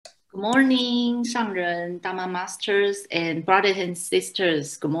Good morning, 上人, Dharma Masters, and brothers and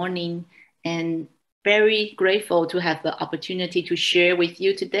sisters. Good morning, and very grateful to have the opportunity to share with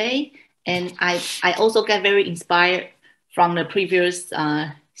you today. And I also get very inspired from the previous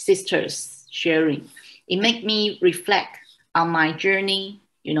sisters sharing. It made me reflect on my journey,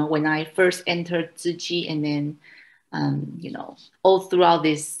 when I first entered Ziji, and then, all throughout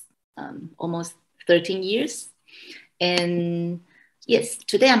this almost 13 years. And yes,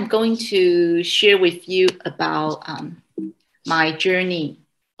 today I'm going to share with you about my journey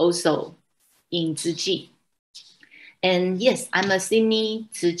also in Ziji. And yes, I'm a Sydney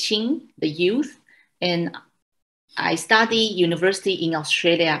Ziqing, the youth, and I studied university in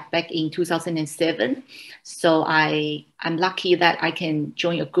Australia back in 2007. So I'm lucky that I can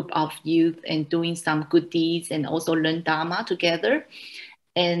join a group of youth and doing some good deeds and also learn Dharma together.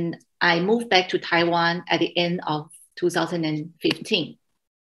 And I moved back to Taiwan at the end of 2015.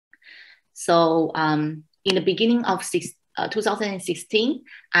 So in the beginning of 2016,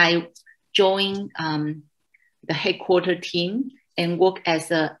 I joined the headquarter team and worked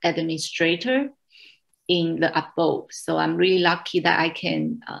as an administrator in the abode. So I'm really lucky that I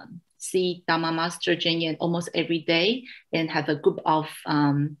can see Dharma Master Zhenyan almost every day and have a group of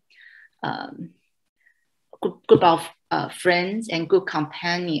friends and good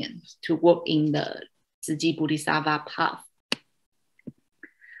companions to work in the Ziji Bodhisattva path.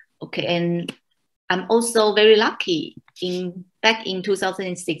 Okay, and I'm also very lucky. Back in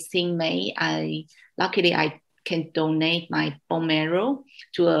 2016 May, I can donate my bone marrow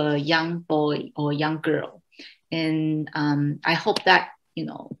to a young boy or young girl, and I hope that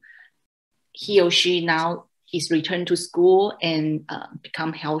he or she now is returned to school and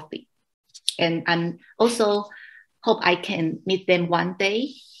become healthy. And I'm also hope I can meet them one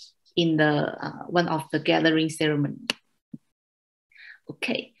day in the one of the gathering ceremony.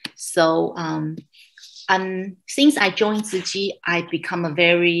 Okay, so since I joined Ziji, I become a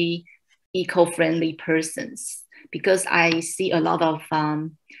very eco-friendly person because I see a lot of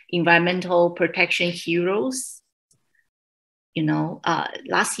environmental protection heroes.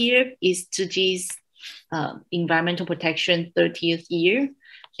 Last year is Ziji's environmental protection 30th year,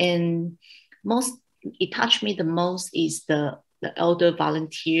 and it touched me the most is the elder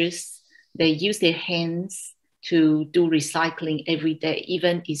volunteers. They use their hands to do recycling every day,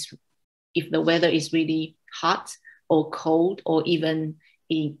 even if the weather is really hot or cold, or even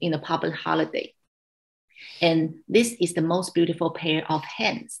in a public holiday. And this is the most beautiful pair of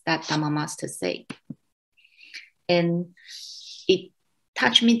hands that Dharma Master said. And it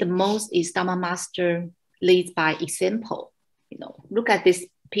touched me the most is Dharma Master leads by example. Look at this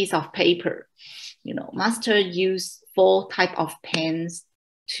piece of paper. Master used 4 types of pens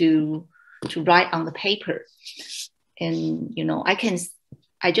to write on the paper. And,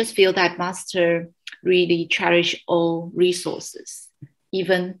 I just feel that Master really cherish all resources,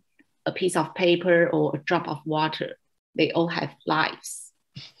 even a piece of paper or a drop of water. They all have lives.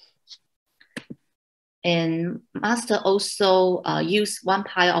 And Master also used 1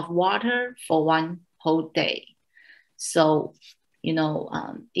 pile of water for 1 whole day. So, it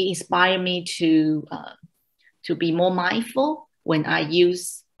inspired me to be more mindful when I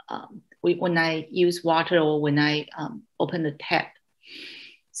use water or when I open the tap.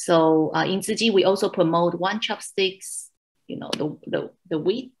 So in Ziji, we also promote 1 chopsticks, the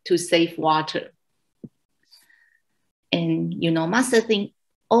width to save water. And, Master think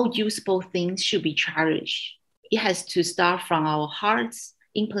all usable things should be cherished. It has to start from our hearts,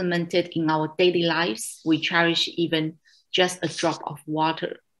 implemented in our daily lives. We cherish even just a drop of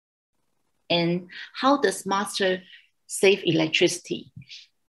water. And how does Master save electricity?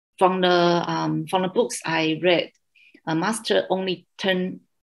 From the books I read, Master only turned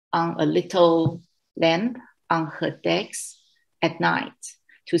on a little lamp on her desk at night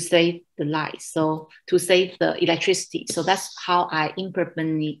to save the light, so to save the electricity. So that's how I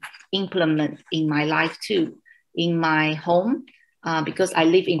implement in my life too, in my home, because I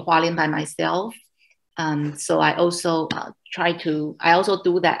live in Hualien by myself. So I also I also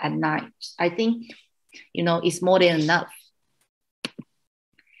do that at night. I think, it's more than enough.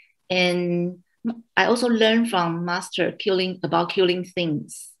 And I also learned from Master about killing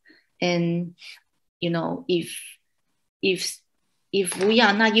things. And, if we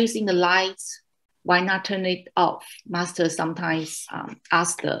are not using the lights, why not turn it off? Master sometimes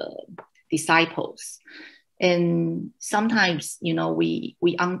ask the disciples. And sometimes, we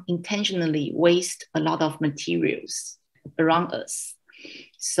unintentionally waste a lot of materials around us.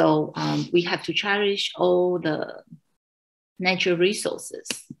 So we have to cherish all the natural resources.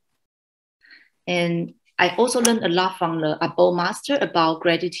 And I also learned a lot from the above master about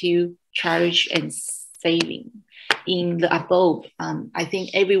gratitude, cherish, and saving. In the above, I think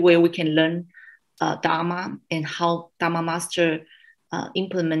everywhere we can learn Dharma and how Dharma master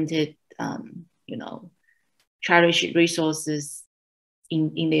implemented, cherish resources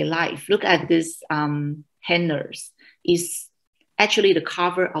in their life. Look at this hangers. It's actually the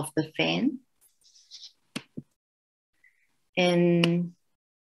cover of the fan. And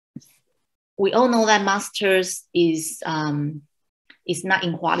we all know that Masters is not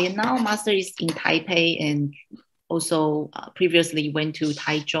in Hualien now. Master is in Taipei and also previously went to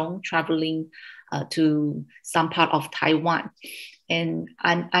Taichung, traveling to some part of Taiwan. And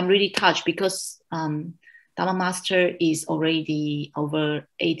I'm really touched because Dharma Master is already over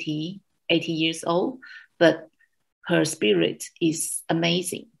 80 years old, but her spirit is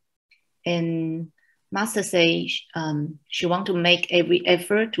amazing. And Master says she wants to make every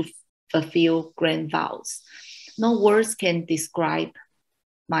effort to fulfill grand vows. No words can describe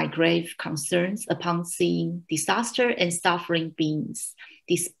my grave concerns upon seeing disaster and suffering beings,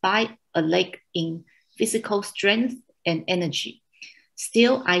 despite a lack in physical strength and energy.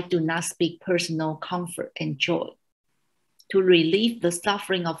 Still, I do not speak personal comfort and joy. To relieve the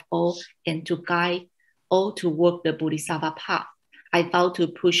suffering of all and to guide all to walk the Bodhisattva path, I vow to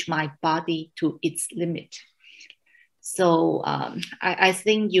push my body to its limit. So I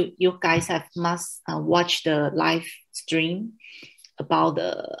think you guys must watch the live stream about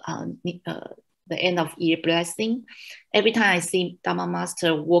the end of year blessing. Every time I see Dharma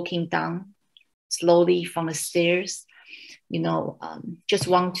Master walking down slowly from the stairs, just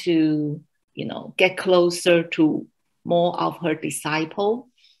want to get closer to more of her disciple.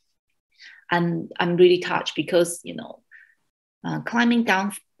 And I'm really touched because climbing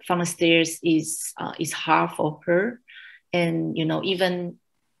down from the stairs is hard for her. And even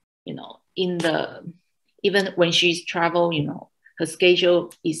when she's travel, her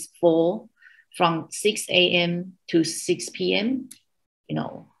schedule is full from 6 a.m. to 6 p.m.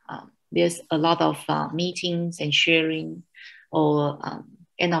 There's a lot of meetings and sharing or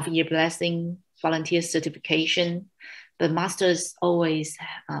end of year blessing, volunteer certification. But masters always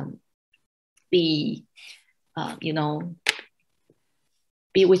be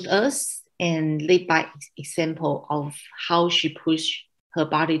with us and lead by example of how she pushed her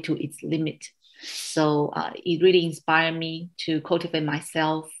body to its limit. So it really inspired me to cultivate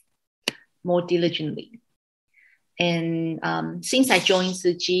myself more diligently. And since I joined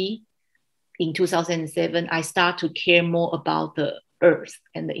Tzu Chi in 2007, I start to care more about the earth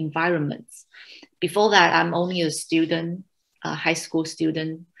and the environments. Before that, I'm only a student, a high school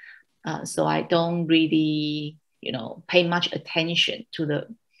student. So I don't really, pay much attention to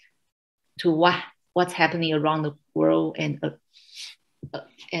what's happening around the world and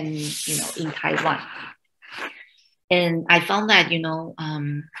in Taiwan. And I found that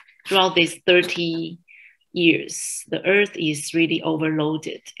throughout these 30 years, the earth is really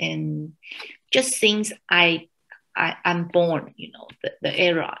overloaded. And just since I'm born, the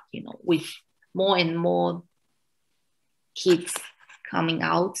era, with more and more kids coming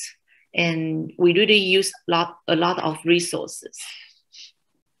out, and we really use a lot of resources.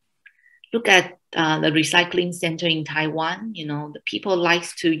 Look at the recycling center in Taiwan. The people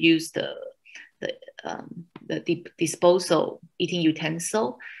likes to use the disposal eating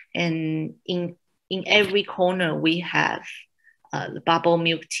utensil, and in every corner we have the bubble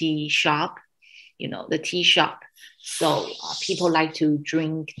milk tea shop, the tea shop. So people like to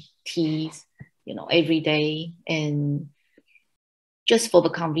drink teas, every day, and just for the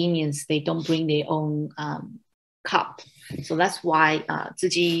convenience, they don't bring their own cup. So that's why Tzu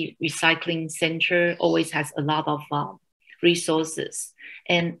Chi Recycling Center always has a lot of resources.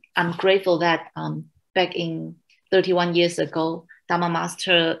 And I'm grateful that back in 31 years ago, Dharma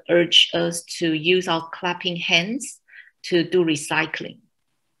Master urged us to use our clapping hands to do recycling.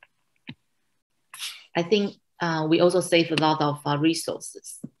 I think we also save a lot of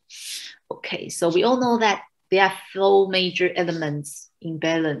resources. Okay, so we all know that there are 4 major elements in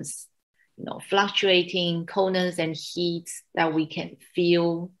balance, fluctuating coldness and heat that we can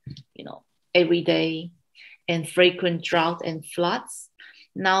feel, every day, and frequent drought and floods.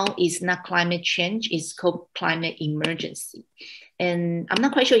 Now it's not climate change, it's called climate emergency. And I'm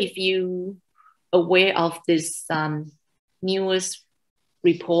not quite sure if you aware of this newest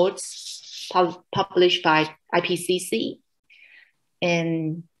reports published by IPCC.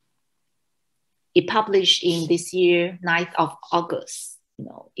 And it published in this year, 9th of August.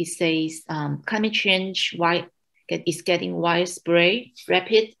 It says climate change is getting widespread,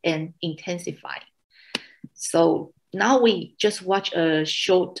 rapid, and intensifying. So now we just watch a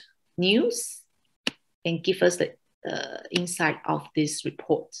short news and give us the insight of this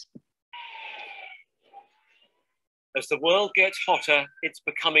report. As the world gets hotter, it's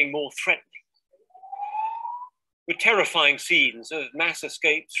becoming more threatening, with terrifying scenes of mass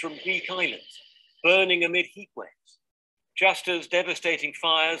escapes from Greek islands, burning amid heat waves, just as devastating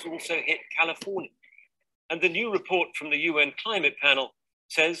fires also hit California. And the new report from the UN climate panel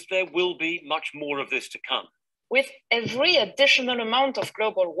says there will be much more of this to come. With every additional amount of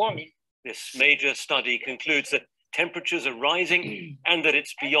global warming, this major study concludes that temperatures are rising and that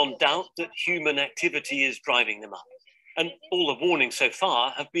it's beyond doubt that human activity is driving them up. And all the warnings so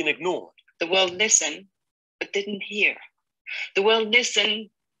far have been ignored. The world listened, but didn't hear. The world listened,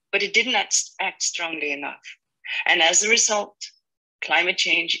 but it didn't act strongly enough. And as a result, climate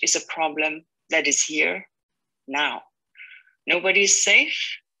change is a problem that is here now. Nobody's safe,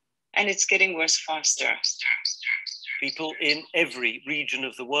 and it's getting worse faster. People in every region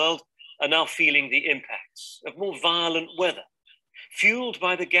of the world are now feeling the impacts of more violent weather, fueled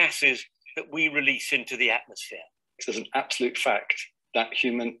by the gases that we release into the atmosphere. There's an absolute fact that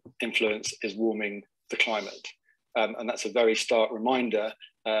human influence is warming the climate. And that's a very stark reminder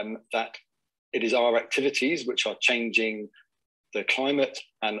that it is our activities which are changing the climate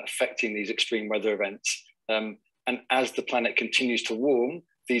and affecting these extreme weather events. And as the planet continues to warm,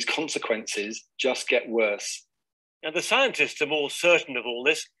 these consequences just get worse. Now, the scientists are more certain of all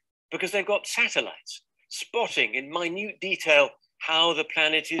this because they've got satellites spotting in minute detail how the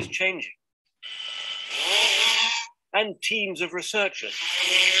planet is changing. And teams of researchers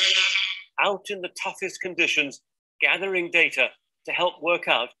out in the toughest conditions, gathering data to help work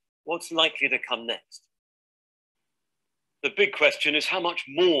out what's likely to come next. The big question is how much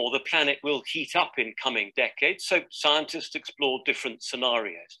more the planet will heat up in coming decades, so scientists explored different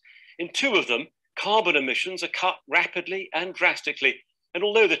scenarios. In two of them, carbon emissions are cut rapidly and drastically, and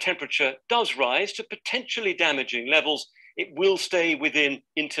although the temperature does rise to potentially damaging levels, it will stay within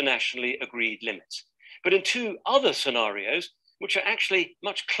internationally agreed limits. But in two other scenarios, which are actually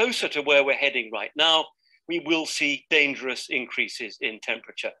much closer to where we're heading right now, we will see dangerous increases in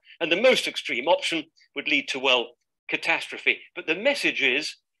temperature. And the most extreme option would lead to, well, catastrophe. But the message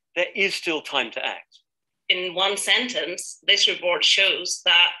is there is still time to act. In one sentence, this report shows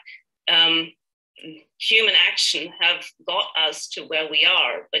that human action have got us to where we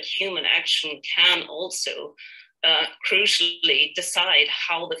are, but human action can also crucially decide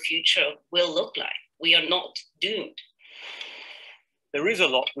how the future will look like. We are not doomed. There is a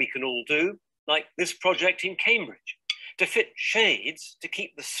lot we can all do, like this project in Cambridge, to fit shades to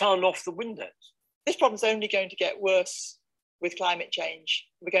keep the sun off the windows. This problem's only going to get worse with climate change.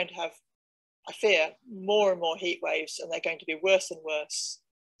 We're going to have, I fear, more and more heat waves, and they're going to be worse and worse.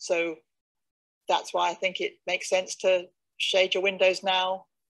 So that's why I think it makes sense to shade your windows now,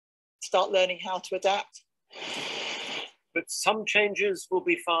 start learning how to adapt. But some changes will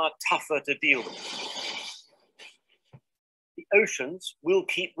be far tougher to deal with. The oceans will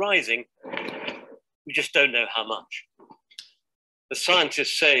keep rising. We just don't know how much. The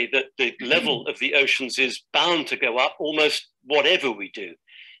scientists say that the level of the oceans is bound to go up almost whatever we do.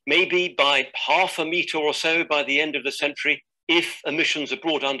 Maybe by 0.5 meters or so by the end of the century, if emissions are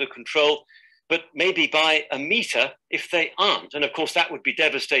brought under control, but maybe by 1 meter if they aren't. And of course, that would be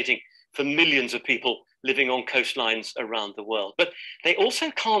devastating for millions of people living on coastlines around the world. But they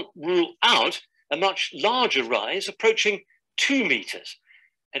also can't rule out a much larger rise approaching 2 meters.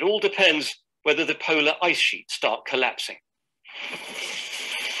 It all depends whether the polar ice sheets start collapsing.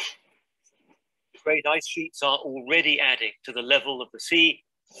 Great ice sheets are already adding to the level of the sea,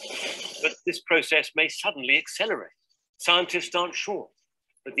 but this process may suddenly accelerate. Scientists aren't sure,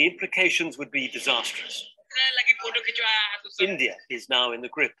 but the implications would be disastrous. India is now in the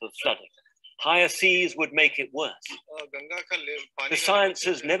grip of flooding. Higher seas would make it worse. The science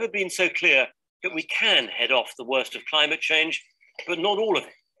has never been so clear that we can head off the worst of climate change, but not all of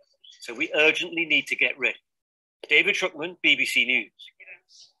it. So we urgently need to get ready. David Schuckman, BBC News.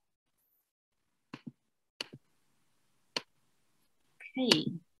 Okay.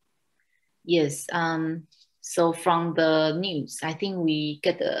 Yes. So from the news, I think we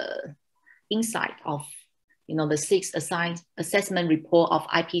get the insight of the sixth assessment report of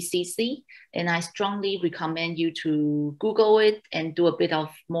IPCC, and I strongly recommend you to Google it and do a bit of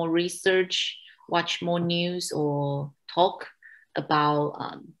more research, watch more news, or talk about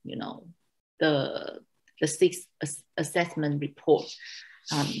the sixth assessment report.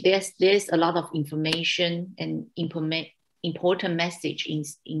 There's a lot of information and important message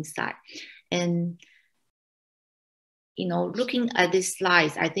inside, and looking at these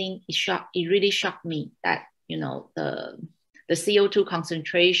slides, I think it really shocked me that the CO2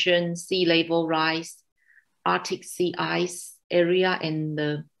 concentration, sea level rise, Arctic sea ice area and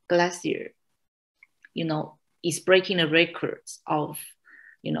the glacier, is breaking the records of,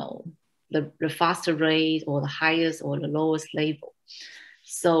 the faster rate or the highest or the lowest level.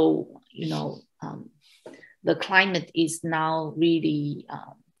 So, the climate is now really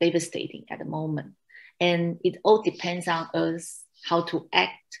devastating at the moment. And it all depends on us how to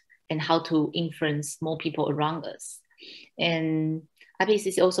act and how to influence more people around us. And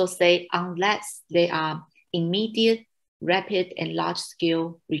IPCC also say, unless there are immediate, rapid, and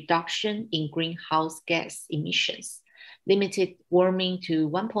large-scale reduction in greenhouse gas emissions, limited warming to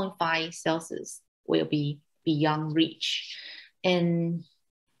 1.5 Celsius will be beyond reach. And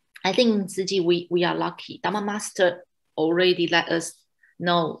I think, Tzu Chi, we are lucky. Dharma Master already let us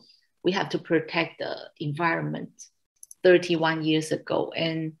know we have to protect the environment 31 years ago.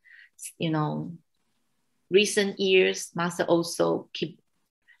 And, recent years, Master also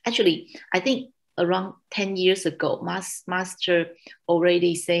actually, I think around 10 years ago, Master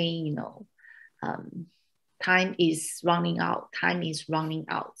already saying, time is running out.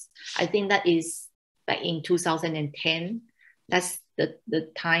 I think that is like in 2010. That's the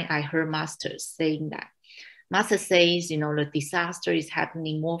time I heard Master saying that. Master says, the disaster is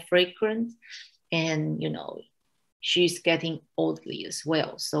happening more frequent, and, she's getting elderly as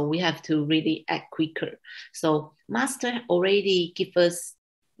well. So we have to really act quicker. So Master already give us,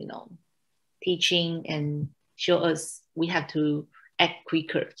 teaching and show us we have to act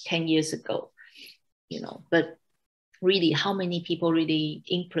quicker 10 years ago, but really how many people really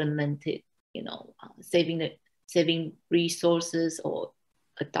implemented, saving resources or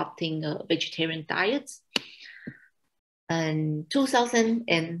adopting a vegetarian diets. And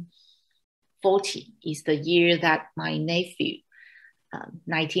 2040 is the year that my nephew,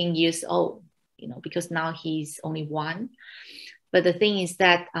 19 years old, because now he's only 1. But the thing is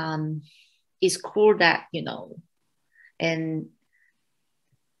that it's cool that, and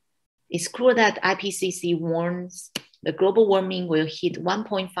it's cool that IPCC warns the global warming will hit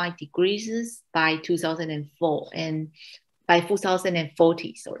 1.5 degrees by 2004 and by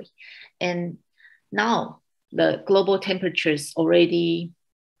 2040, sorry. And now the global temperatures already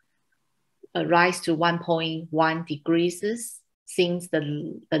rise to 1.1 degrees since the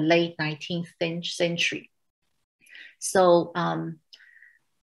late 19th century. So,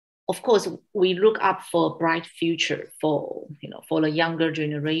 of course, we look up for a bright future for the younger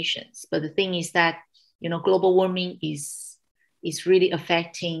generations. But the thing is that, global warming is really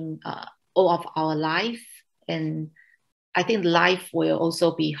affecting all of our life. And I think life will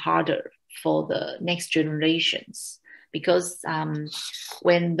also be harder for the next generations, because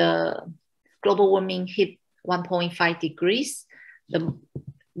when the global warming hit 1.5 degrees,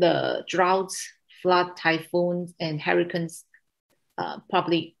 the droughts, flood, typhoons, and hurricanes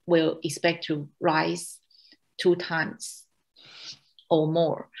probably will expect to rise 2 times or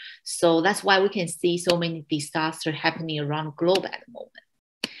more. So that's why we can see so many disasters happening around the globe at the moment.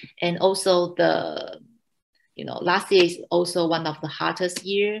 And also last year is also one of the hottest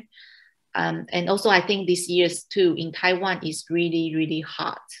year. And also I think this year's too in Taiwan is really, really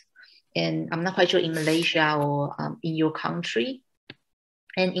hot. And I'm not quite sure in Malaysia or in your country.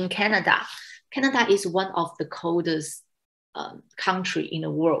 And in Canada is one of the coldest country in the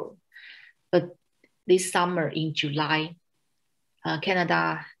world. But this summer in July,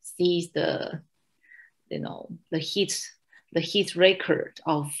 Canada sees the heat record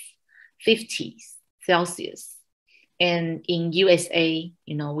of 50 Celsius. And in USA,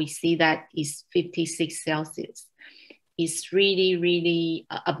 we see that it's 56 Celsius. It's really, really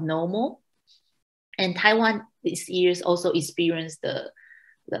abnormal. And Taiwan this year also experienced the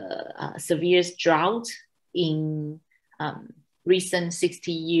severe drought in recent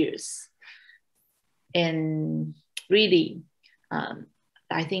 60 years. And really,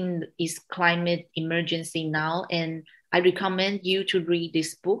 I think it's climate emergency now. And I recommend you to read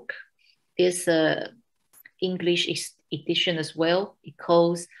this book. There's a English edition as well. It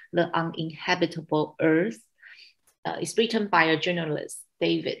calls The Uninhabitable Earth. It's written by a journalist,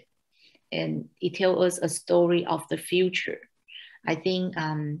 David, and it tells us a story of the future. I think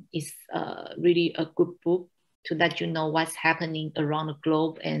it's really a good book to let you know what's happening around the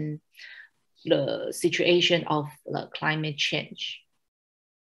globe and the situation of the climate change.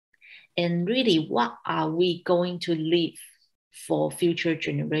 And really, what are we going to leave for future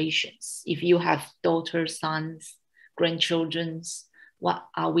generations? If you have daughters, sons, grandchildren, what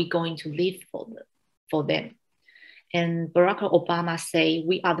are we going to leave for them? And Barack Obama say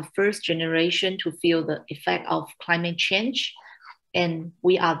we are the first generation to feel the effect of climate change, and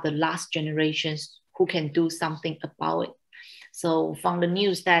we are the last generations who can do something about it. So from the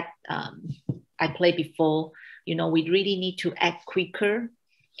news that I played before, you know, we really need to act quicker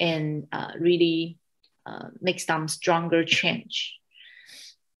and really make some stronger change.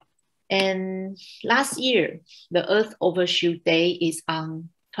 And last year, the Earth Overshoot Day is on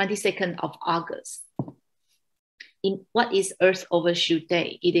 22nd of August. What is Earth Overshoot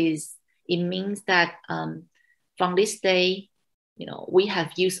Day? It means that from this day, you know, we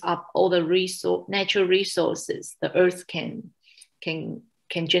have used up all the natural resources the Earth can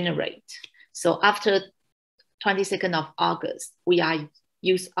generate. So after 22nd of August, we are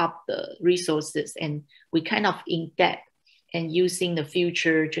used up the resources and we kind of in debt and using the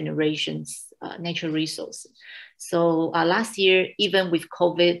future generations' natural resources. So last year, even with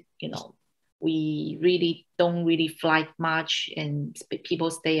COVID, you know, we really don't really fly much and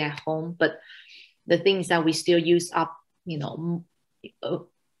people stay at home. But the thing is that we still use up, you know,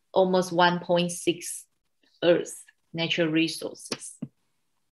 almost 1.6 Earth natural resources.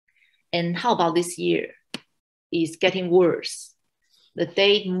 And how about this year? It's getting worse. The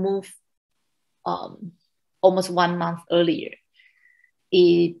date moved almost 1 month earlier.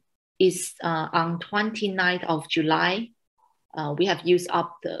 It is on 29th of July. We have used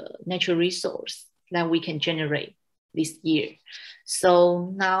up the natural resource that we can generate this year.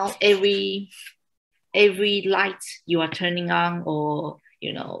 So now every light you are turning on, or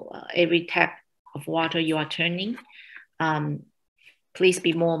you know, every tap of water you are turning, please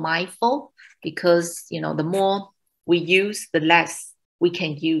be more mindful, because you know, the more we use, the less we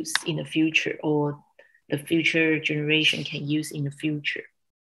can use in the future, or the future generation can use in the future.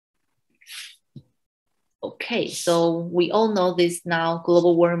 Okay, so we all know this now,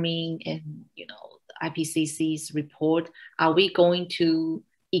 global warming and you know, the IPCC's report. Are we going to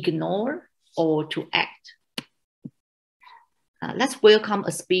ignore or to act? Let's welcome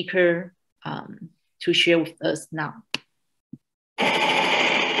a speaker to share with us now.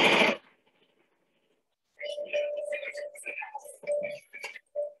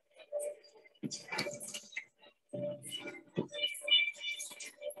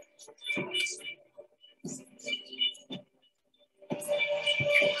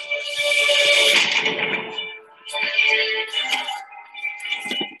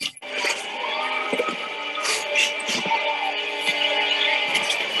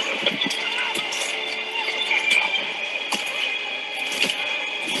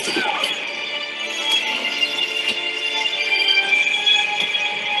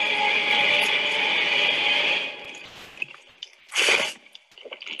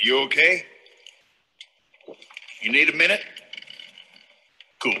 You okay? You need a minute?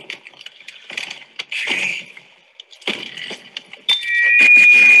 Cool. Okay.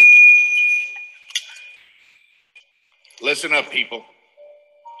 Listen up, people.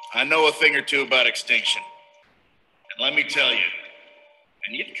 I know a thing or two about extinction. And let me tell you,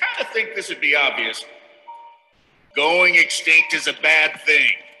 and you'd kind of think this would be obvious, going extinct is a bad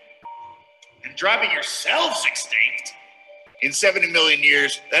thing. And driving yourselves extinct? In 70 million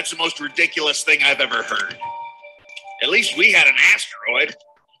years, that's the most ridiculous thing I've ever heard. At least we had an asteroid.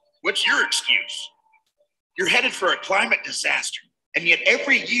 What's your excuse? You're headed for a climate disaster, and yet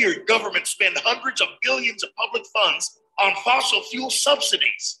every year governments spend hundreds of billions of public funds on fossil fuel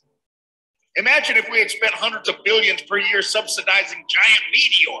subsidies. Imagine if we had spent hundreds of billions per year subsidizing giant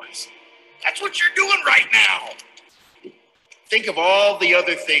meteors. That's what you're doing right now. Think of all the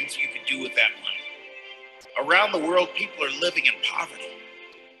other things you could do with that money. Around the world, people are living in poverty.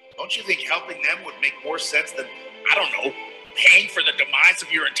 Don't you think helping them would make more sense than, I don't know, paying for the demise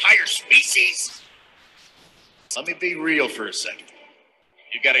of your entire species? Let me be real for a second.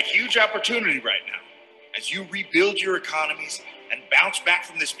 You've got a huge opportunity right now. As you rebuild your economies and bounce back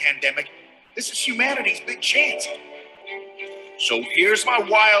from this pandemic, this is humanity's big chance. So here's my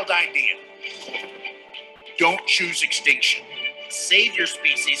wild idea. Don't choose extinction. Save your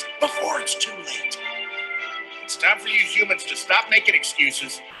species before it's too late. It's time for you humans to stop making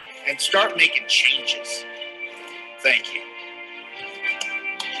excuses and start making changes. Thank you.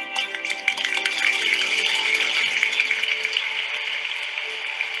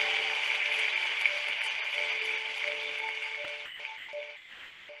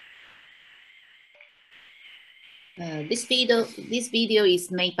 This video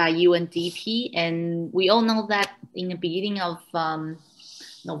is made by UNDP, and we all know that in the beginning of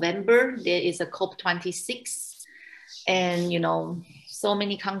November there is a COP26, and you know, so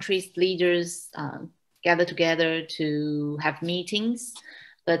many countries leaders gather together to have meetings,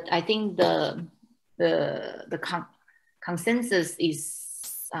 but I think the consensus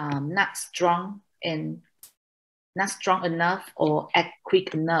is not strong and not strong enough or act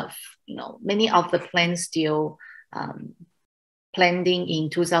quick enough. You know, many of the plans still planting in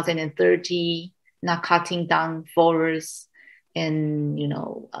 2030, not cutting down forests, and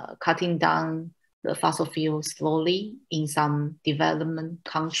cutting down the fossil fuels slowly in some development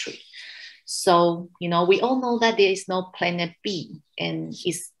country. So we all know that there is no planet B, and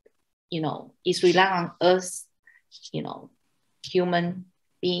it's relying on us, human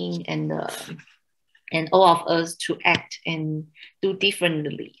being, and all of us to act and do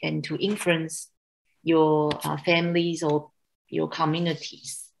differently and to influence your families or your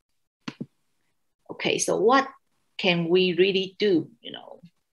communities. Okay, so what can we really do?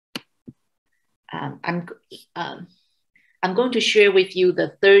 I'm going to share with you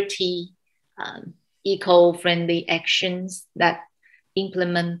the 30 eco-friendly actions that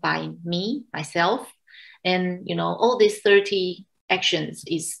implement by myself. And, all these 30 actions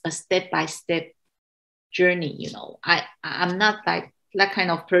is a step-by-step journey. I'm not like that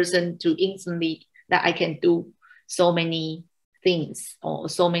kind of person to instantly that I can do so many things or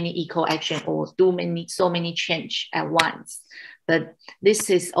so many eco action or do so many change at once. But this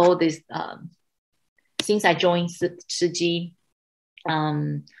is all this, since I joined Tzu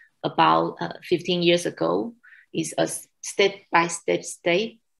about 15 years ago, is a step-by-step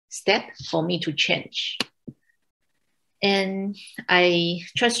step for me to change. And I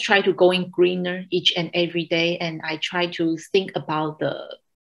just try to go in greener each and every day. And I try to think about the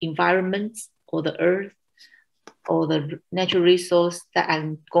environment or the earth or the natural resource that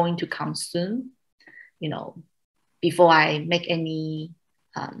I'm going to consume, before I make any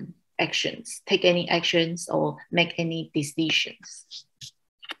take any actions or make any decisions.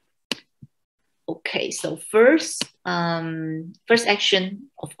 Okay, so first action,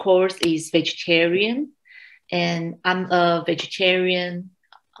 of course, is vegetarian. And I'm a vegetarian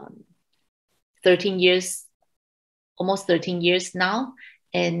almost 13 years now.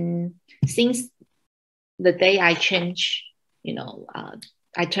 And since the day I changed,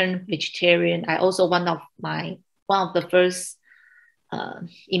 I turned vegetarian, I also one of the first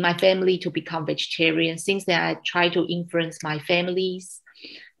in my family to become vegetarian. Since then, I try to influence my families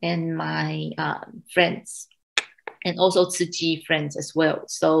and my friends, and also Tzu Chi friends as well.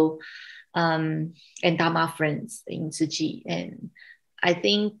 So, and Dharma friends in Tzu Chi. And I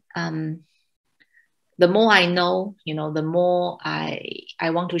think the more I know, the more I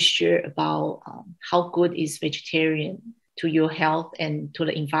want to share about how good is vegetarian to your health and to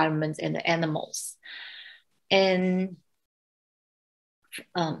the environment and the animals. And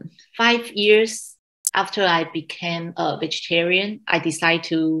 5 years after I became a vegetarian, I decided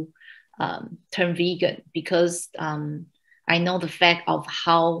to turn vegan because I know the fact of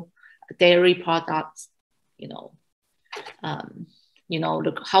how dairy products,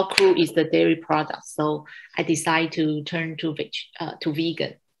 how cruel is the dairy product. So I decided to turn to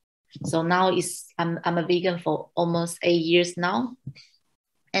vegan. So now I'm a vegan for almost 8 years now.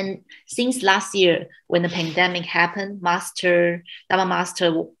 And since last year, when the pandemic happened, Dharma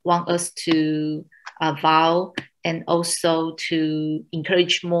Master want us to vow and also to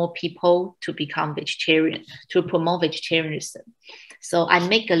encourage more people to become vegetarian, to promote vegetarianism. So I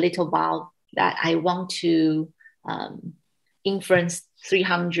make a little vow that I want to influence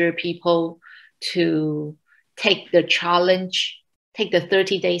 300 people to take the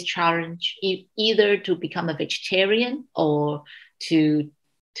 30 days challenge, either to become a vegetarian or to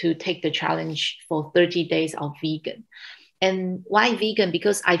take the challenge for 30 days of vegan. And why vegan?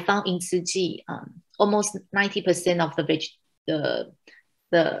 Because I found in Tzu Chi, almost 90% of the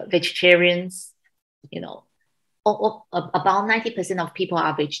vegetarians, about 90% of people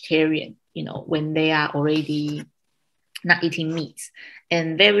are vegetarian, when they are already not eating meat,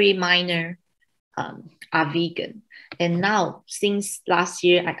 and very minor are vegan. And now, since last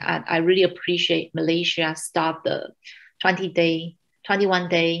year, I really appreciate Malaysia start the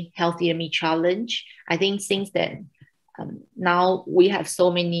 21-day healthier meat challenge. I think since then, now we have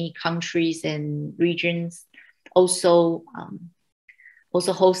so many countries and regions also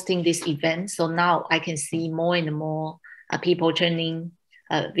hosting this event. So now I can see more and more people turning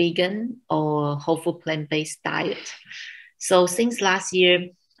vegan or whole food plant-based diet. So since last year,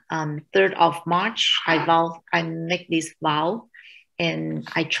 3rd of March, I make this vow, and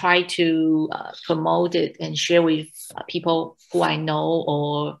I try to promote it and share with people who I know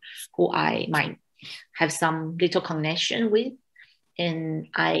or who I might have some little connection with. And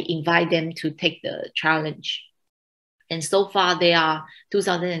I invite them to take the challenge. And so far, there are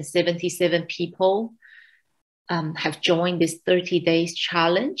 2,077 people have joined this 30 days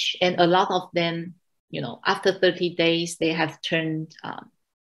challenge. And a lot of them, after 30 days, they have turned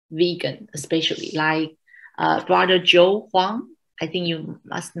vegan, especially like Brother Joe Huang. I think you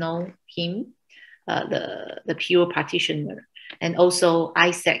must know him, the pure practitioner. And also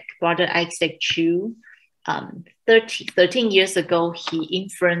brother Isaac Chu, 13 years ago, he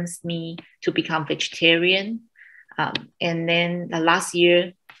influenced me to become vegetarian. And then last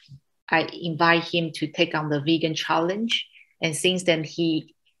year, I invite him to take on the vegan challenge. And since then,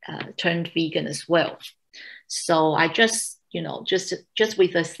 he turned vegan as well. So I just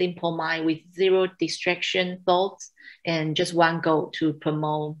with a simple mind, with zero distraction thoughts, and just one goal to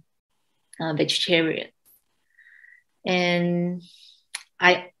promote vegetarian. And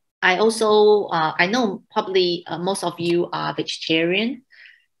I also, I know probably most of you are vegetarian.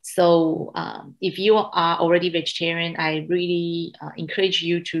 So if you are already vegetarian, I really encourage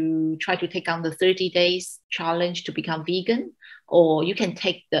you to try to take on the 30 days challenge to become vegan, or you can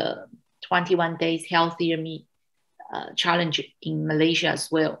take the 21 days healthier meat challenge in Malaysia as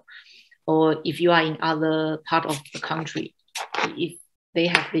well. Or if you are in other part of the country, if they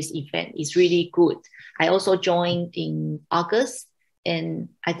have this event, it's really good. I also joined in August, and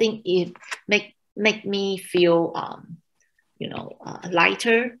I think it make me feel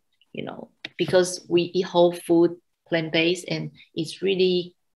lighter, because we eat whole food, plant-based, and it's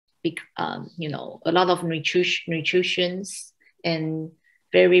really a lot of nutritions and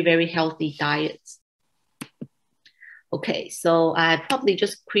very, very healthy diets. Okay, so I probably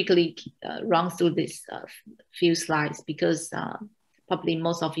just quickly run through this few slides, because probably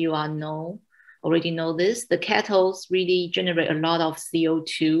most of you already know this. The cattle really generate a lot of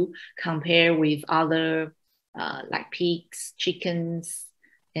CO2 compared with other like pigs, chickens,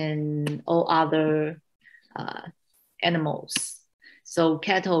 and all other animals. So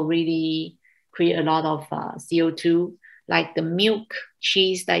cattle really create a lot of CO2, like the milk,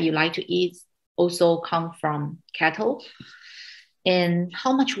 cheese that you like to eat also come from cattle. And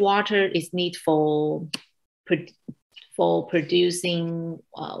how much water is needed for producing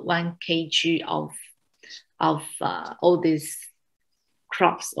 1 kg of all these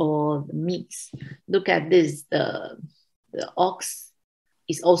crops or meats? Look at this, the ox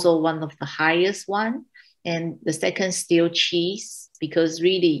is also one of the highest one, and the second still cheese, because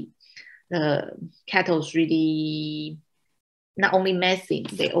really the cattle's really not only messy,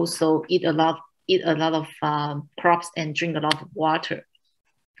 they also eat a lot of crops and drink a lot of water,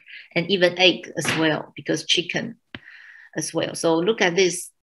 and even egg as well, because chicken as well. So look at this,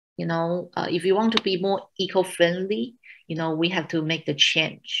 if you want to be more eco-friendly, we have to make the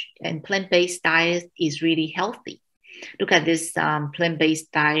change, and plant-based diet is really healthy. Look at this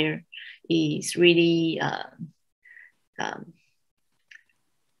plant-based diet is really a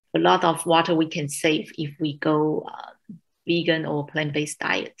lot of water we can save if we go vegan or plant-based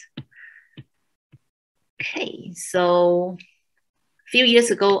diet. Okay, so a few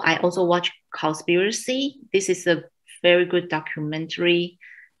years ago, I also watched Conspiracy. This is a very good documentary,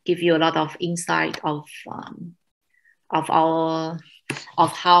 give you a lot of insight of how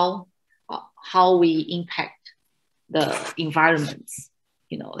we impact the environment,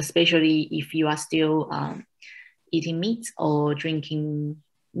 especially if you are still eating meat or drinking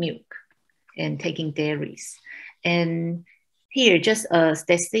milk and taking dairies. And here, just a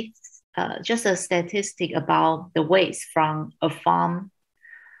statistic about the waste from a farm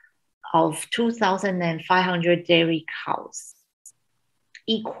of 2,500 dairy cows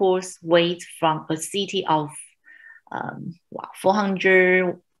equals weight from a city of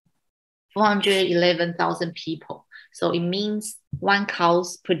 411,000 people. So it means one cow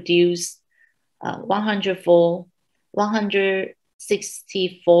produce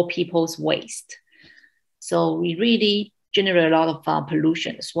 164 people's waste. So we really generate a lot of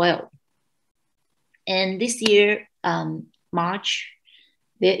pollution as well. And this year, March,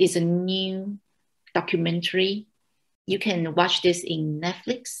 there is a new documentary. You can watch this in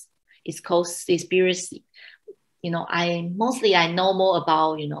Netflix. It's called Conspiracy. I know more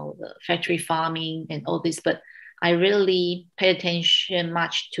about, the factory farming and all this, but I really pay attention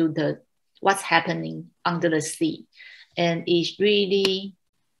much to what's happening under the sea. And it really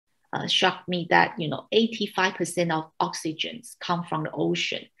shocked me that, 85% of oxygen come from the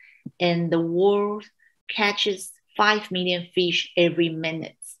ocean, and the world catches 5 million fish every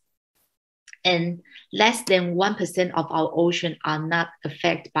minute. And less than 1% of our ocean are not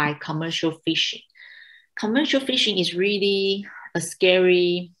affected by commercial fishing. Commercial fishing is really a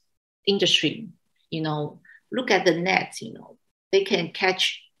scary industry. Look at the net, they can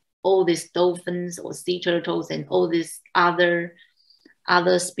catch all these dolphins or sea turtles and all these other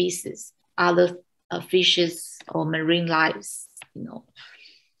species, other fishes or marine lives,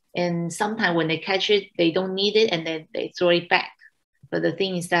 And sometimes when they catch it, they don't need it, and then they throw it back. But the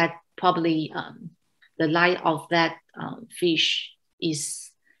thing is that probably the life of that fish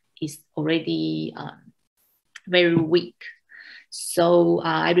is already very weak. So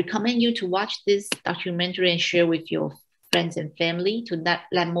I recommend you to watch this documentary and share with your friends and family to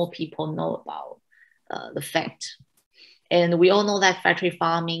let more people know about the fact. And we all know that factory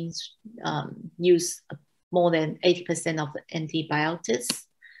farming use more than 80% of the antibiotics.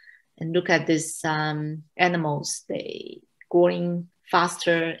 And look at these animals, they growing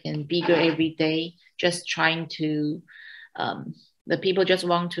faster and bigger every day, just trying to, the people just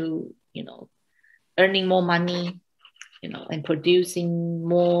want to, earning more money, and producing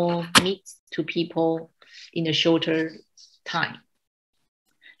more meat to people in a shorter time.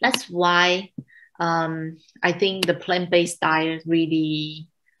 That's why I think the plant-based diet really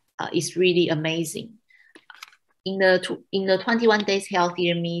is really amazing. In the 21 days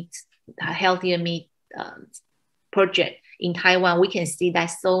healthier meat project in Taiwan, we can see that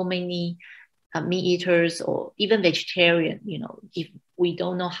so many meat eaters or even vegetarian, if we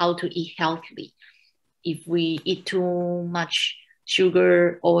don't know how to eat healthily, if we eat too much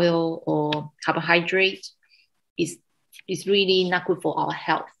sugar, oil, or carbohydrate, it's really not good for our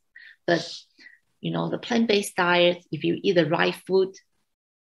health. But the plant-based diet, if you eat the right food,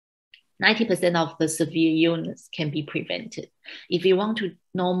 90% of the severe illness can be prevented. If you want to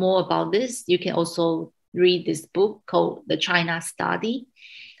know more about this, you can also read this book called The China Study,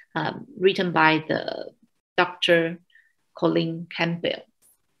 written by the Dr. Colin Campbell.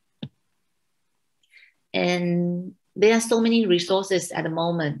 And there are so many resources at the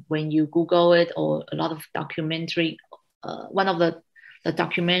moment when you Google it, or a lot of documentary. One of the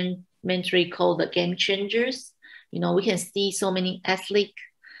documentary called The Game Changers, we can see so many athletes,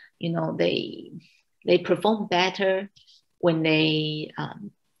 they perform better when they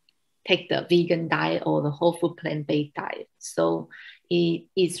take the vegan diet or the whole food plant-based diet. So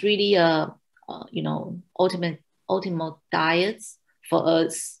it's really a ultimate diet for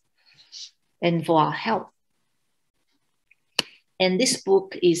us and for our health. And this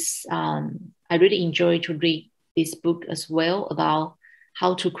book is, I really enjoy to read this book as well, about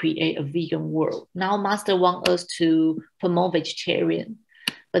how to create a vegan world. Now Master wants us to promote vegetarian.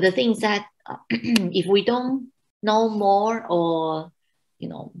 But the thing is that if we don't know more, or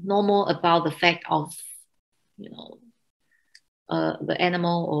know more about the fact of the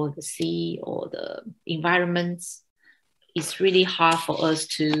animal or the sea or the environments, it's really hard for us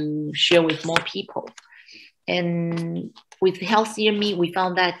to share with more people. And with healthier meat, we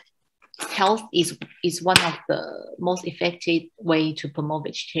found that health is one of the most effective way to promote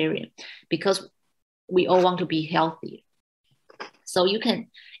vegetarian, because we all want to be healthy. So you can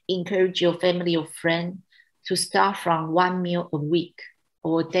encourage your family or friend to start from one meal a week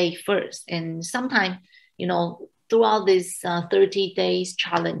or a day first. And sometimes, throughout this 30 days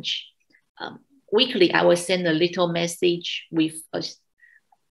challenge, weekly, I will send a little message with a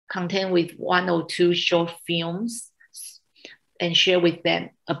content with 1 or 2 short films and share with them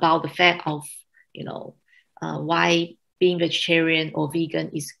about the fact of, why being vegetarian or vegan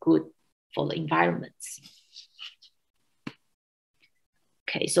is good for the environment.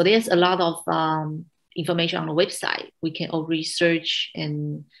 Okay, so there's a lot of information on the website. We can all research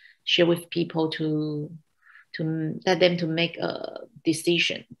and share with people to let them to make a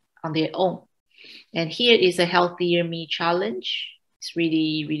decision on their own. And here is a healthier meat challenge. It's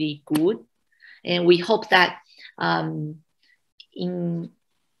really, really good. And we hope that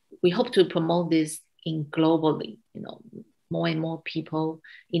we hope to promote this in globally, more and more people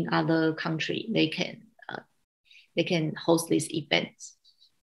in other countries, they can host these events.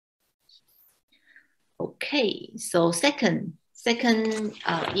 Okay, so second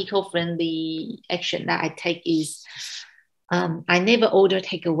eco-friendly action that I take is I never order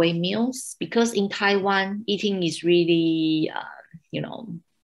takeaway meals, because in Taiwan, eating is really,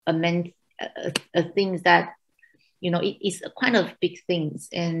 a thing that, it's kind of big things.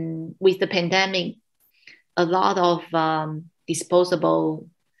 And with the pandemic, a lot of disposable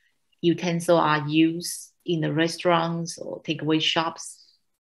utensils are used in the restaurants or takeaway shops.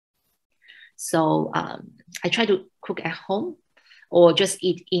 So I try to cook at home or just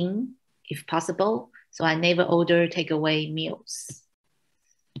eat in if possible. So I never order takeaway meals.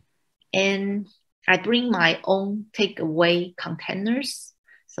 And I bring my own takeaway containers.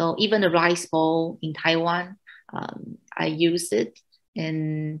 So even the rice bowl in Taiwan, I use it.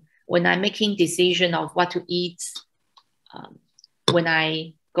 And when I'm making decision of what to eat, when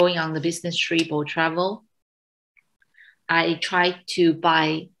I going on the business trip or travel, I try to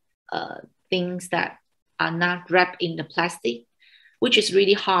buy things that are not wrapped in the plastic, which is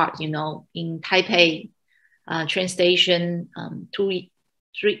really hard, in Taipei train station 3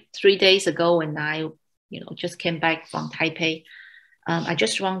 days ago when I, just came back from Taipei. I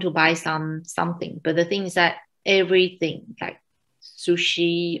just want to buy something, but the thing is that everything, like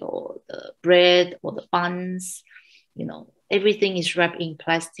sushi or the bread or the buns, everything is wrapped in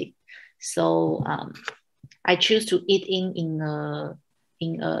plastic. So I choose to eat in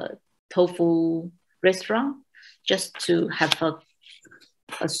a tofu restaurant just to have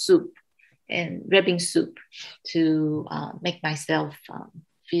a soup and wrapping soup to make myself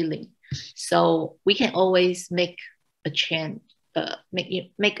feeling. So we can always make a change,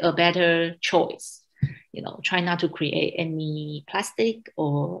 make a better choice. Try not to create any plastic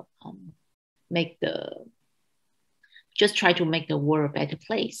or just try to make the world a better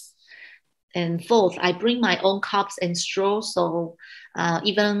place. And fourth, I bring my own cups and straws. So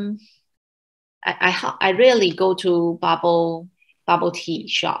even I rarely go to bubble tea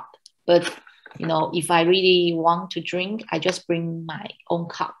shop, but if I really want to drink, I just bring my own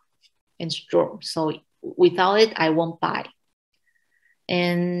cup and straw. So without it, I won't buy.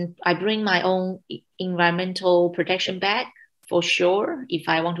 And I bring my own environmental protection bag for sure if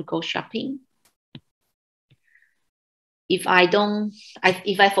I want to go shopping. If I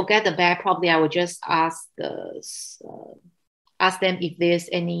forget the bag, probably I would just ask them if there's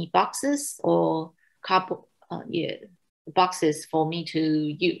any boxes or boxes for me to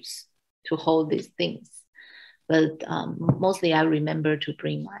use to hold these things. But mostly I remember to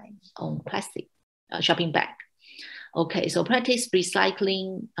bring my own plastic shopping bag. Okay, so practice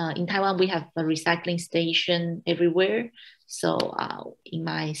recycling. In Taiwan, we have a recycling station everywhere. So in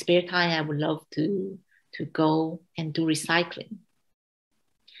my spare time, I would love to go and do recycling.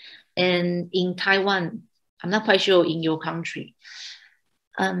 And in Taiwan, I'm not quite sure in your country,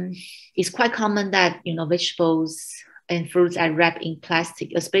 it's quite common that vegetables and fruits are wrapped in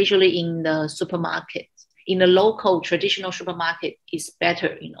plastic, especially in the supermarket. In the local traditional supermarket, it's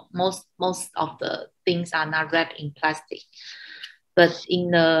better. Most of the things are not wrapped in plastic. But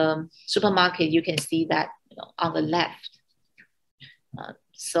in the supermarket, you can see that on the left.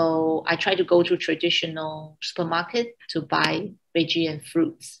 So I try to go to traditional supermarket to buy veggie and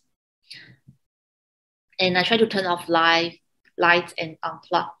fruits. And I try to turn off lights and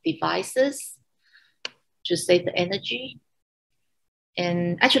unplug devices to save the energy.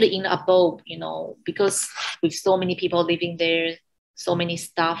 And actually in the abode, because with so many people living there, so many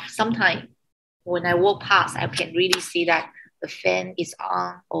stuff, sometimes when I walk past, I can really see that the fan is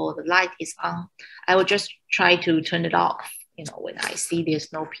on or the light is on. I will just try to turn it off, when I see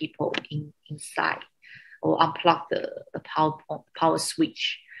there's no people inside, or unplug the power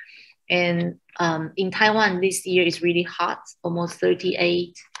switch. And in Taiwan, this year is really hot, almost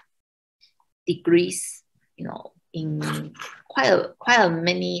 38 degrees, in quite a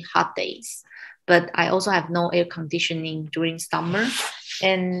many hot days. But I also have no air conditioning during summer.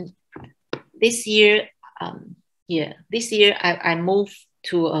 And this year, I moved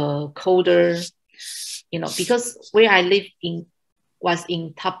to a colder, because where I live was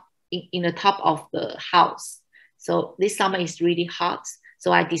in the top of the house. So this summer is really hot.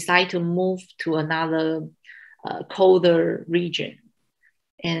 So I decided to move to another colder region.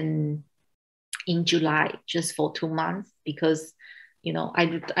 And in July, just for 2 months, because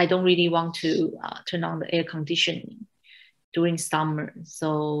I don't really want to turn on the air conditioning during summer.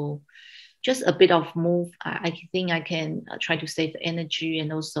 So just a bit of move. I think I can try to save energy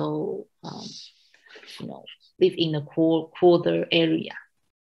and also live in a colder area.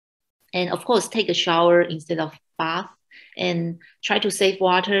 And of course, take a shower instead of bath, and try to save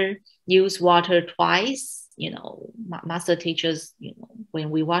water. Use water twice. Master teaches, when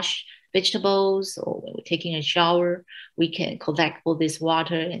we wash vegetables or when we're taking a shower, we can collect all this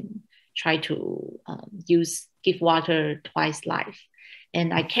water and try to give water twice life.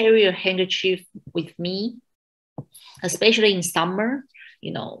 And I carry a handkerchief with me, especially in summer,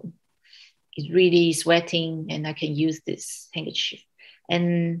 it's really sweating, and I can use this handkerchief.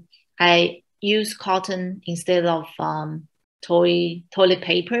 And I use cotton instead of toilet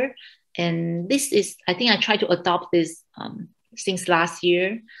paper. And this is, I think I try to adopt this since last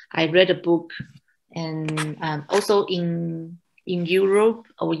year. I read a book, and also in Europe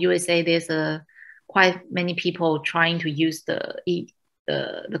or USA, there's quite many people trying to use the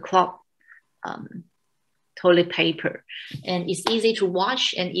cloth toilet paper, and it's easy to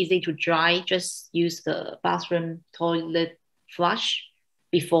wash and easy to dry. Just use the bathroom toilet flush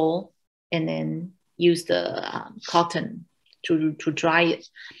before, and then use the cotton to dry it.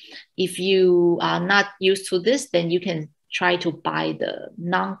 If you are not used to this, then you can try to buy the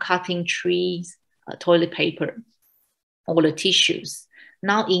non-cutting trees toilet paper or the tissues.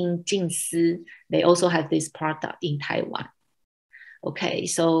 Now in Jingsi, they also have this product in Taiwan. Okay,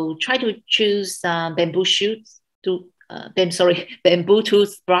 so try to choose bamboo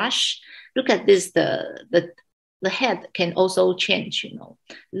toothbrush. Look at this, the the head can also change, you know.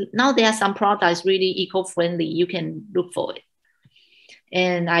 Now there are some products really eco-friendly. You can look for it.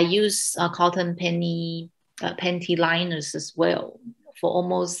 And I use cotton panty liners as well for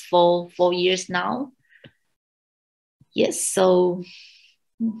almost four years now. Yes, so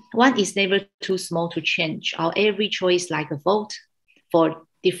one is never too small to change. Our every choice like a vote for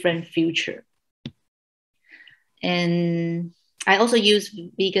different future. And I also use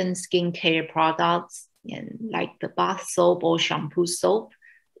vegan skincare products, and like the bath soap or shampoo soap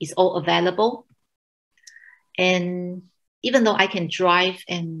is all available. And even though I can drive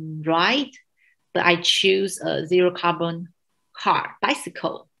and ride, but I choose a zero carbon car,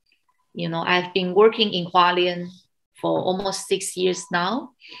 bicycle. You know, I've been working in Hualien for almost 6 years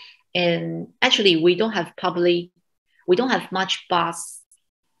now. And actually we don't have much bus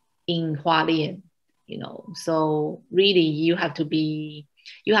in Hualien, you know. So really you have to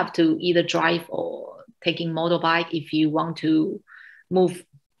either drive or taking motorbike if you want to move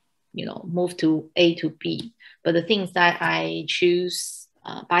to A to B. But the thing is that I choose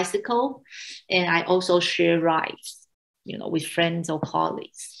bicycle, and I also share rides, you know, with friends or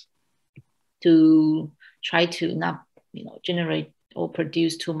colleagues to try to not, you know, generate or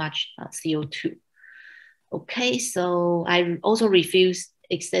produce too much CO2. Okay, so I also refuse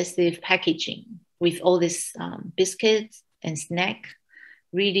excessive packaging with all this biscuits and snack.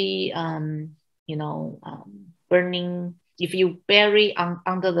 Really, burning. If you bury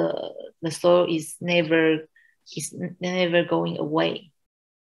under the soil, is never going away.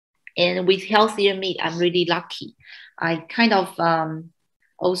 And with healthier meat, I'm really lucky. I kind of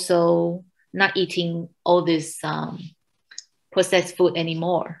also not eating all this processed food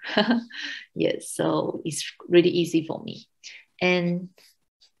anymore. Yes, so it's really easy for me. And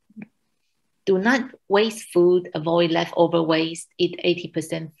do not waste food, avoid leftover waste, eat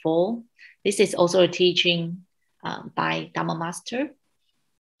 80% full. This is also a teaching by Dharma Master.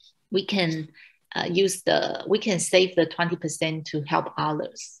 We can we can save the 20% to help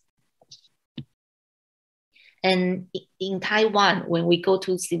others. And in Taiwan, when we go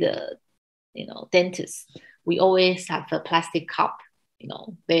to see the, you know, dentist, we always have a plastic cup, you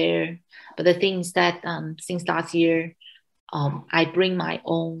know, there. But the thing is that since last year, I bring my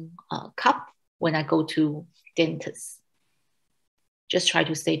own cup when I go to dentist. Just try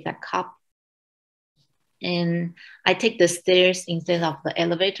to save that cup. And I take the stairs instead of the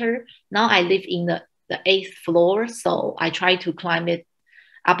elevator. Now I live in the 8th floor, so I try to climb it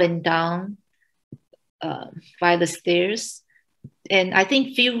up and down by the stairs. And I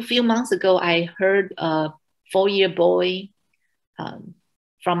think few months ago, I heard a 4-year boy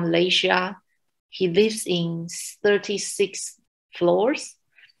from Malaysia. He lives in 36 floors,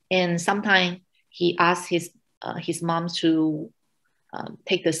 and sometimes he asks his mom to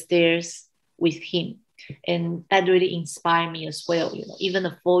take the stairs with him, and that really inspired me as well. You know, even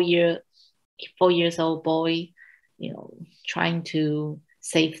a 4 years old boy, you know, trying to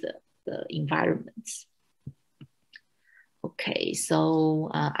save the environment. Okay, so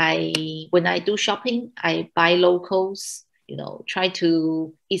when I do shopping, I buy locals, you know, try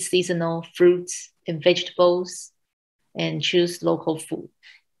to eat seasonal fruits and vegetables and choose local food.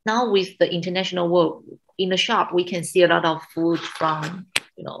 Now with the international world, in the shop, we can see a lot of food from,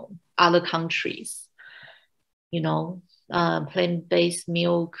 you know, other countries, you know, plant-based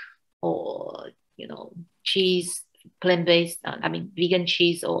milk or, you know, cheese, plant-based, vegan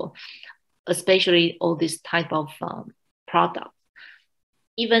cheese, or especially all this type of product.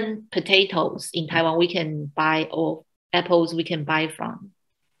 Even potatoes in Taiwan we can buy, or apples we can buy from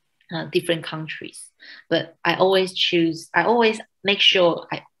different countries. But I always make sure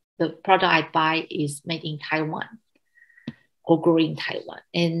the product I buy is made in Taiwan or grown in Taiwan.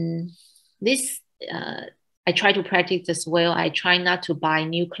 And this I try to practice as well. I try not to buy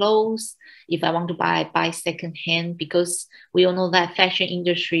new clothes. If I want to buy, I buy secondhand, because we all know that fashion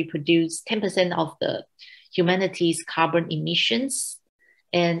industry produce 10% of the humanity's carbon emissions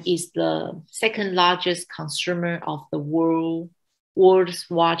and is the second largest consumer of the world's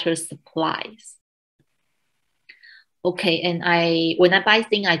water supplies. Okay, and when I buy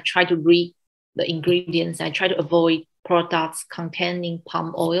things, I try to read the ingredients. I try to avoid products containing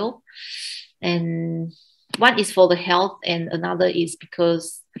palm oil. And one is for the health, and another is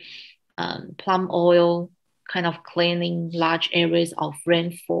because palm oil kind of cleaning large areas of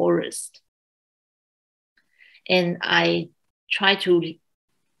rainforest. And I try to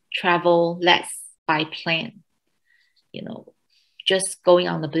travel less by plane. You know, just going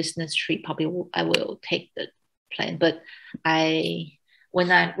on the business trip, probably I will take the plane. But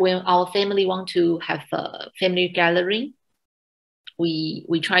when our family want to have a family gathering,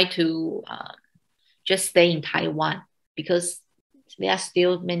 we try to just stay in Taiwan, because there are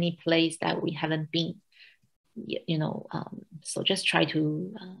still many places that we haven't been, so just try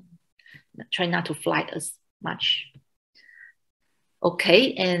not to fly as much.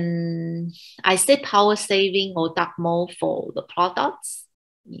 Okay, and I said power saving or dark mode for the products,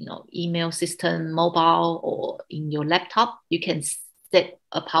 email system, mobile, or in your laptop. You can set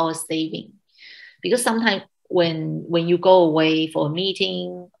a power saving, because sometimes when you go away for a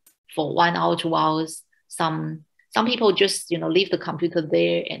meeting for 1 hour, 2 hours, some people just leave the computer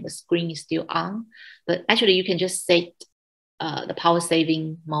there and the screen is still on. But actually, you can just set the power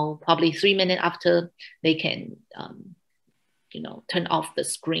saving mode. Probably 3 minutes after, they can turn off the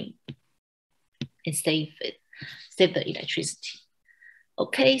screen and save the electricity.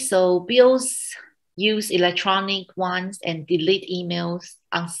 Okay, so bills, use electronic ones and delete emails,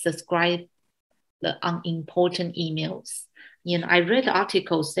 unsubscribe the unimportant emails. I read the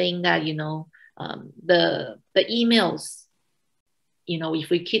article saying that the emails, if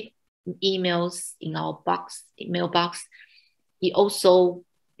we keep emails in our mailbox, it also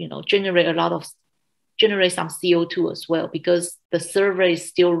generate some CO2 as well, because the server is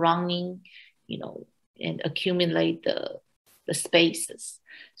still running, and accumulate the spaces.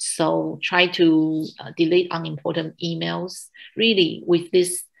 So try to delete unimportant emails. Really, with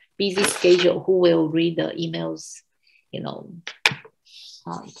this busy schedule, who will read the emails,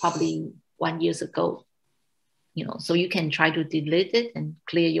 probably 1 year ago, so you can try to delete it and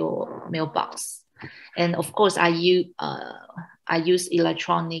clear your mailbox. And of course, I use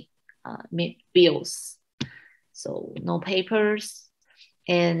electronic bills, so no papers.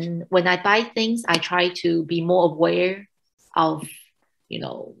 And when I buy things, I try to be more aware of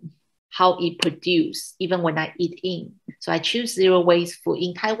how it produced, even when I eat in. So I choose zero waste food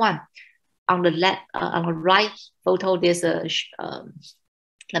in Taiwan. On the right photo, there's a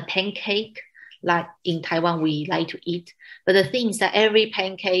pancake, like in Taiwan we like to eat. But the thing is that every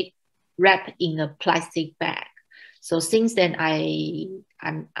pancake wrapped in a plastic bag. So since then,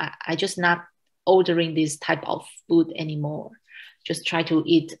 I just not ordering this type of food anymore. Just try to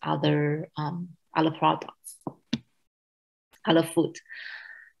eat other products, other food.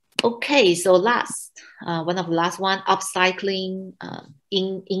 Okay, so one of the last one, upcycling.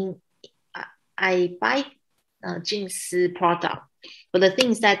 I buy jeans product, but the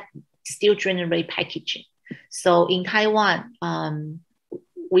thing is that still generate packaging. So in Taiwan,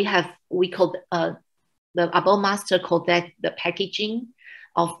 we call the Apple Master called that the packaging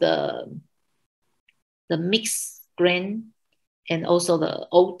of the mixed grain and also the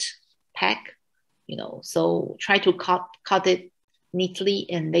oat pack, so try to cut it neatly,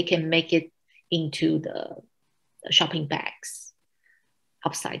 and they can make it into the shopping bags.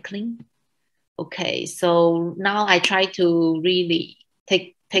 Upcycling. Okay, so now I try to really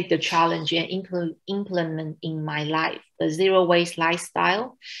take the challenge and implement in my life the zero waste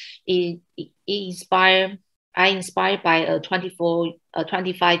lifestyle. I inspired by a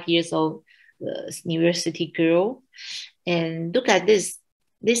 25 years old university girl. And look at this.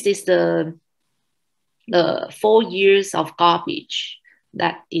 This is the 4 years of garbage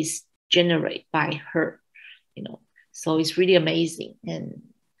that is generated by her. So it's really amazing. And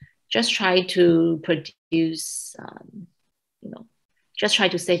just try to produce, just try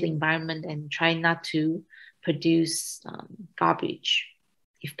to save the environment and try not to produce garbage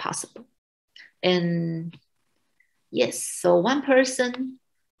if possible. And yes, so one person,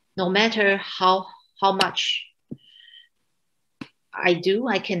 no matter how much I do,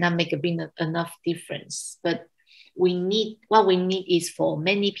 I cannot make enough difference. But what we need is for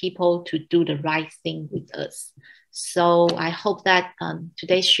many people to do the right thing with us. So I hope that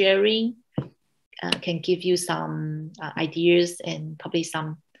today's sharing can give you some ideas and probably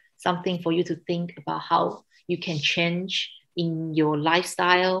something for you to think about how you can change in your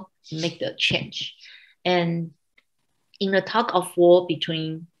lifestyle, make the change. And in a tug of war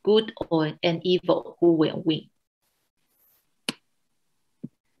between good and evil, who will win?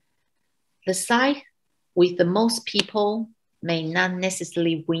 The side with the most people may not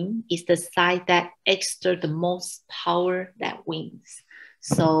necessarily win. It's the side that exerts the most power that wins.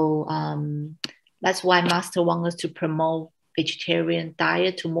 So that's why Master wants us to promote vegetarian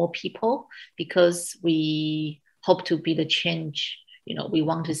diet to more people, because we hope to be the change we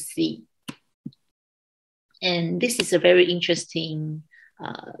want to see. And this is a very interesting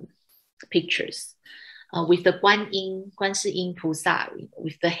pictures. With the Guanyin Pusa,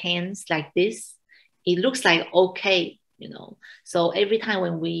 with the hands like this, it looks like okay, So every time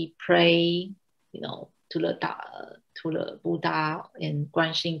when we pray, to the Buddha and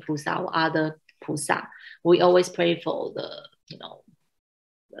Guanyin Pusa or other Pusa, we always pray for the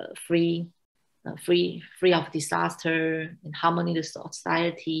free free of disaster and harmony to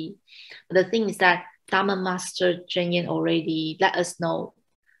society. But the thing is that Dharma Master Cheng Yen already let us know,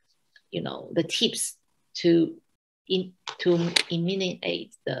 the tips to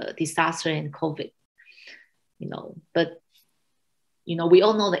eliminate the disaster and COVID. But we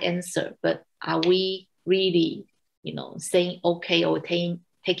all know the answer. But are we really, saying okay or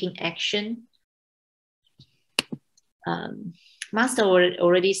taking action? Master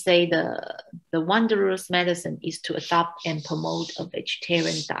already say the wondrous medicine is to adopt and promote a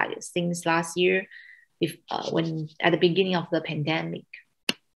vegetarian diet since last year, when at the beginning of the pandemic.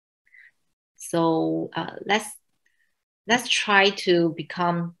 So let's try to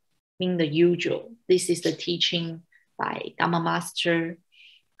become the usual. This is the teaching by Dharma Master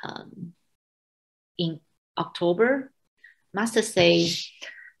in October. Master say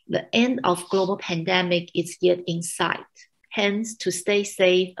the end of global pandemic is yet in sight. Hence, to stay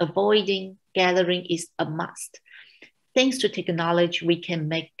safe, avoiding gathering is a must. Thanks to technology, we can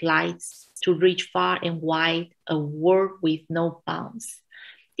make lights to reach far and wide, a world with no bounds.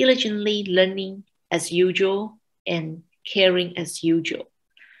 Diligently learning as usual and caring as usual.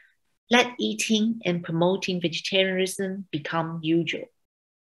 Let eating and promoting vegetarianism become usual.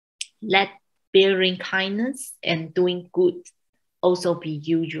 Let bearing kindness and doing good also be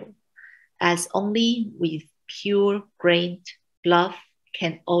usual, as only with pure, great love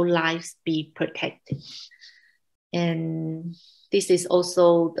can all lives be protected. And this is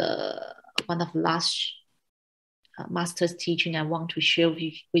also one of the last Master's teaching I want to share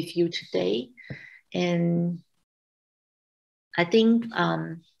with you today. And I think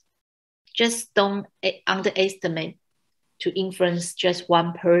just don't underestimate to influence just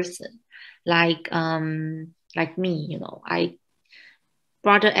one person. Like me,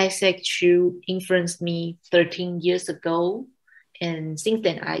 Brother Isaac Chu influenced me 13 years ago. And since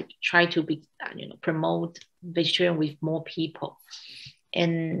then, I try to promote vegetarian with more people.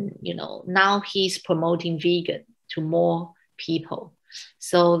 And, now he's promoting vegan to more people.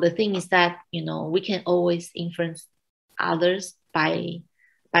 So the thing is that, we can always influence others by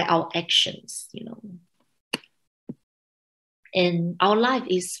our actions, And our life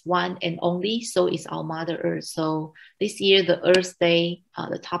is one and only, so is our Mother Earth. So this year, the Earth Day,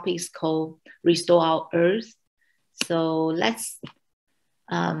 the topic is called Restore Our Earth. So let's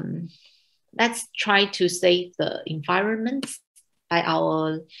try to save the environment by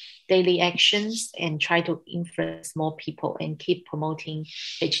our daily actions and try to influence more people and keep promoting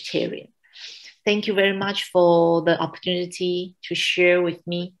vegetarian. Thank you very much for the opportunity to share with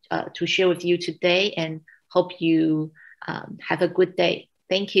you today, and hope you have a good day.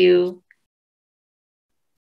 Thank you.